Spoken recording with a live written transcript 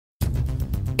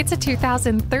It's a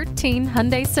 2013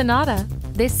 Hyundai Sonata.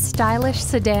 This stylish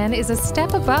sedan is a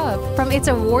step above, from its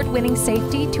award-winning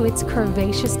safety to its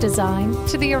curvaceous design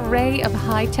to the array of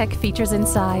high-tech features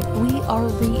inside. We are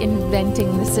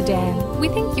reinventing the sedan. We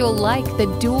think you'll like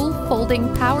the dual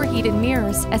folding power heated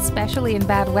mirrors, especially in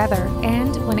bad weather.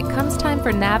 And when it comes time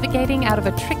for navigating out of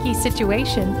a tricky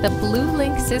situation, the Blue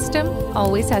Link system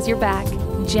always has your back.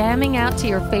 Jamming out to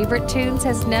your favorite tunes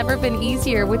has never been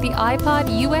easier with the iPod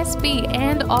USB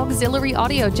and auxiliary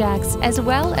audio jacks, as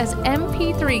well as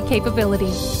MP3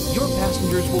 capability. Your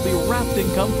passengers will be wrapped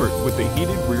in comfort with the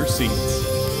heated rear seats.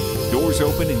 Doors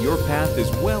open and your path is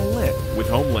well lit with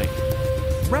HomeLink.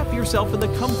 Wrap yourself in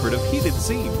the comfort of heated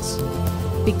seats.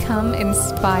 Become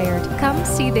inspired. Come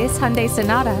see this Hyundai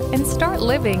Sonata and start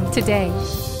living today.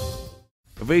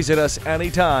 Visit us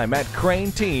anytime at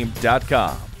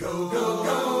crainteam.com.